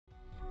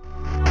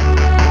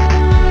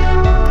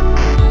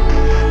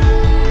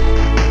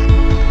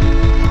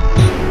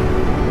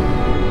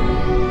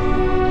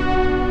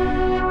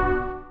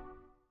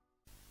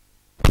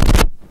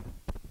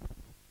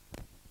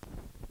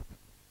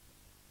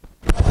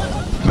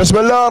بسم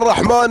الله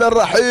الرحمن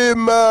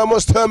الرحيم.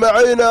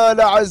 مستمعينا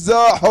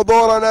الاعزاء،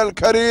 حضورنا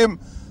الكريم،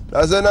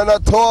 لازلنا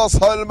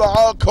نتواصل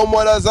معاكم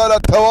ولا زال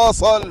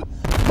التواصل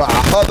مع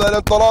هذا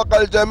الانطلاق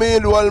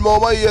الجميل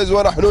والمميز،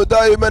 ونحن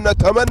دائما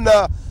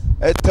نتمنى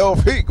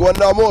التوفيق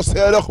والناموس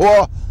يا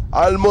الاخوه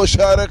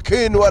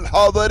المشاركين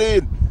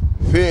والحاضرين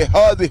في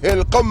هذه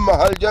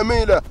القمه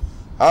الجميله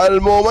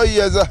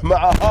المميزه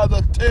مع هذا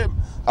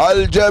التيم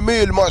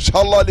الجميل ما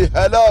شاء الله.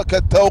 لهلاك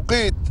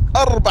التوقيت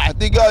 4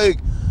 دقائق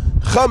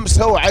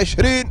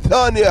 25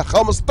 ثانية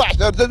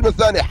 15 جزء من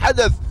الثانية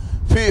حدث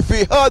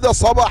في هذا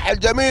الصباح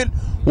الجميل،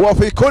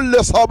 وفي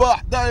كل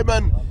صباح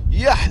دائما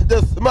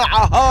يحدث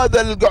مع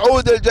هذا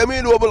القعود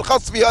الجميل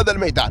وبالخاص في هذا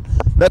الميدان.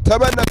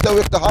 نتمنى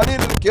التوفيق.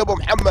 تهانينا لك يا ابو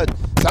محمد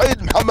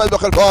سعيد محمد بن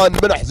خلفان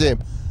بن حزيم.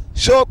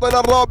 شوطنا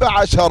الرابع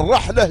عشر،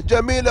 رحلة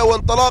جميلة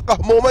وانطلاقة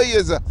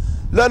مميزة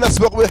لا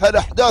نسبق بها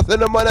الاحداث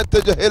لما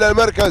نتجه الى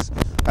المركز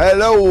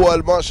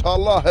الاول ما شاء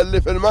الله.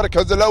 اللي في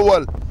المركز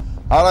الاول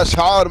على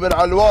شعار بن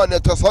علوان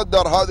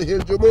يتصدر هذه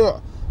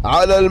الجموع.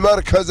 على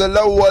المركز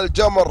الاول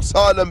جمر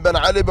سالم بن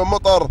علي بن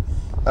مطر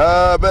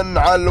بن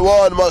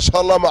علوان ما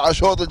شاء الله مع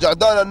شوط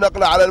الجعدان.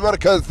 النقله على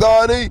المركز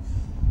الثاني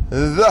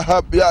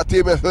ذهب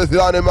ياتي مثل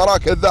ثاني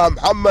مراكز ذهب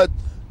محمد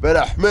بن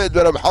حميد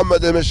بن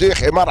محمد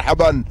المشيخي.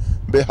 مرحبا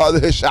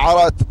بهذه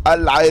الشعارات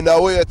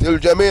العيناويه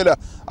الجميله.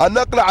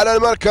 النقله على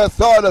المركز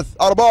الثالث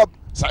ارباب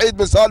سعيد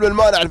بن سالم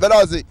المانع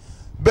الفلازي.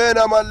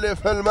 بينما اللي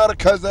في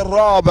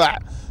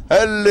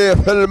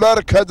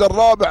المركز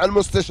الرابع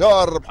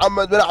المستشار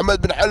محمد بن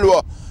احمد بن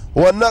حلوه.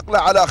 والنقله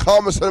على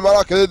خامس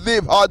المراكز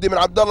الذيب هادي بن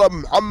عبد الله بن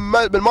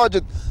محمد بن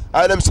ماجد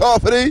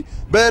المسافري.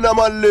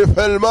 بينما اللي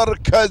في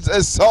المركز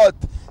السادس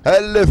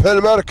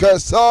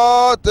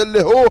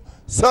اللي هو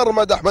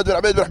سرمد احمد بن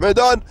عبيد بن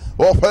حميدان.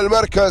 وفي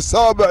المركز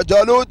السابع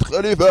جالوت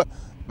خليفه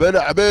بن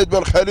عبيد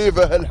بن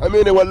خليفه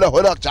الحميري. ولا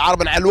هناك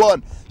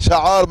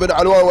شعار بن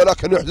علوان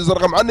ولكن يحجز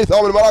الرقم عني.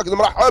 ثامن المراكز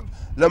مرحب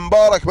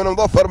لمبارك بن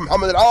مظفر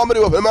محمد العامري.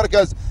 وفي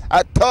المركز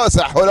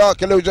التاسع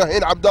هناك اللي هو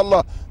جاهين عبد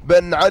الله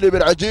بن علي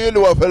بن عجيل.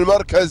 وفي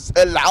المركز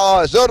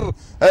العاشر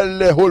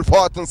اللي هو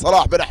الفاتن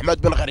صلاح بن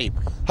احمد بن غريب.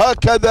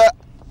 هكذا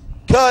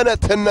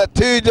كانت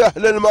النتيجه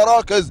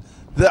للمراكز،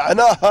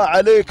 ذعناها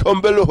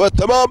عليكم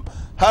بالتمام.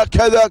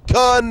 هكذا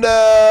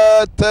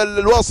كانت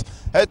الوصف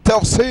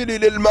التفصيلي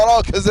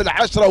للمراكز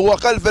العشره.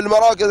 وخلف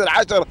المراكز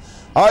العشر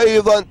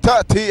ايضا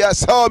تاتي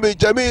اسامي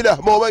جميله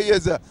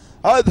مميزه.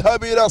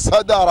 اذهب الى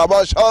الصداره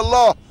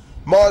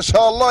ما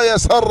شاء الله يا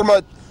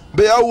سرمد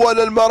باول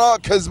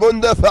المراكز،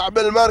 مندفع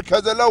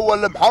بالمركز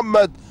الاول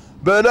محمد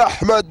بن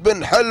احمد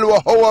بن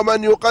حلوه هو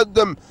من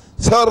يقدم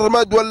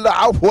سرمد. ولا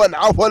عفوا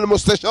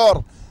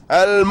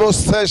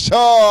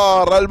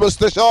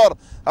المستشار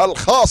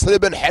الخاص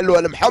لبن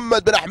حلوه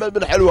لمحمد بن احمد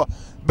بن حلوه.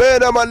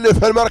 بينما اللي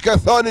في المركز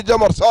الثاني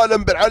جمر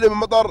سالم بن علي بن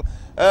مطر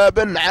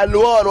بن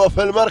علوان.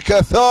 وفي المركز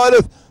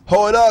الثالث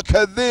هناك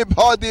الذيب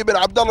هادي بن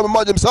عبد الله بن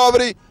ماجد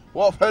مسافري.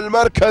 وفي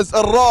المركز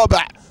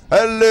الرابع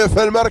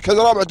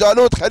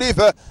جالوت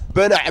خليفه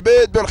بن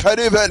عبيد بن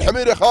خليفه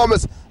الحميري.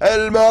 خامس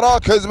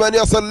المراكز من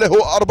يصل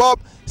له ارباب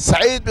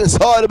سعيد بن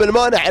سالم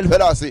المانع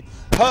الفلاسي.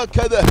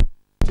 هكذا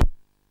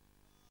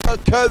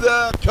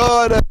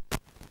كانت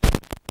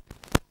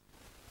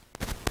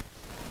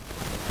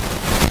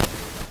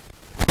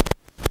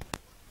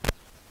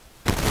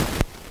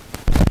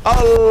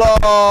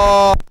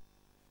الله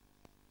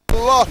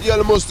يا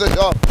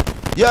المستشار،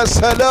 يا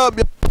سلام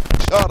يا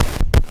المستشار.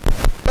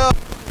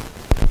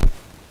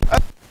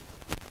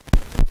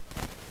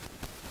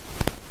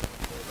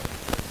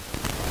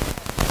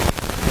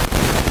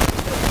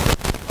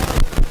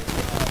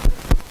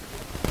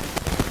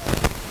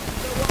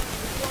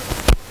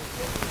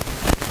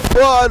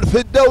 سواء في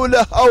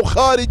الدولة أو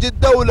خارج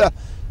الدولة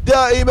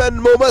دائما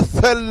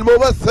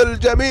ممثل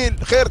جميل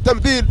خير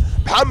تمثيل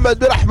محمد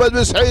بن أحمد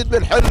بن سعيد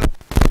بن حلو.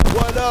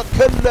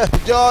 ولكنه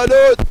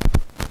جالوت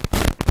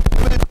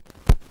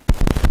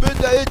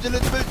بدأ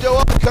يجلد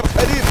بالجواكر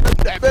خليفة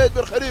بن عبيد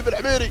بن خليفة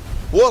الحميري.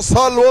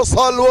 وصل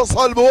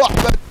بو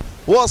أحمد.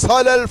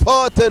 وصل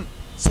الفاتن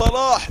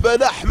صلاح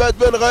بن أحمد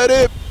بن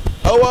غريب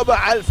هو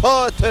مع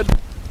الفاتن.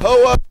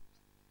 هو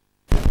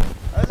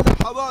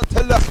اللحظات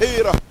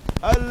الأخيرة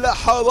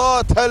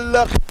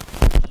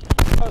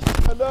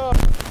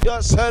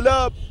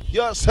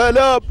يا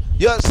سلام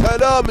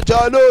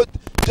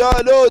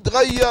جالوت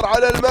غير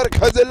على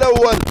المركز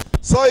الأول،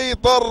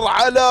 سيطر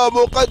على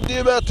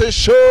مقدمة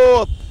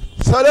الشوط.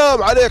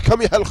 سلام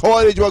عليكم يا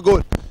الخوانيج،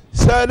 وأقول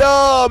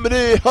سلام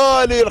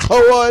لهالي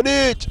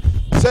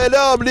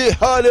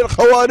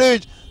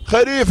الخوانيج.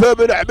 خليفة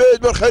بن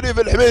عبيد بن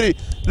خليفة الحميري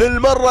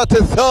للمرة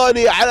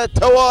الثانية على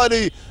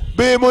التوالي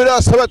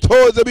بمناسبة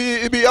فوز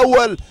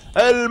بأول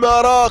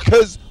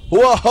المراكز.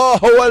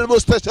 وها هو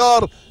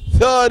المستشار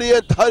ثانيا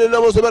تهاني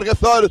الناموس. المركز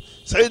الثالث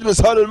سعيد بن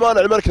سالم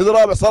المانع. المركز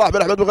الرابع صلاح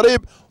بن احمد بن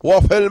غريب.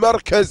 وفي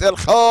المركز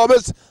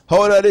الخامس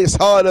هنا لي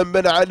سالم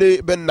بن علي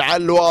بن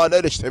علوان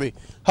الاشتمي.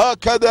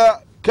 هكذا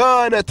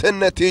كانت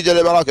النتيجه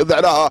للمراكز،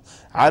 ذعناها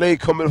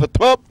عليكم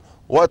بالتمام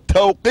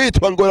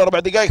والتوقيت. ونقول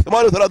 4 دقائق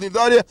 38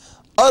 ثانيه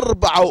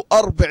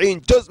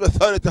 44 جزء من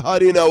الثانيه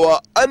تهانينا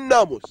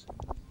والناموس.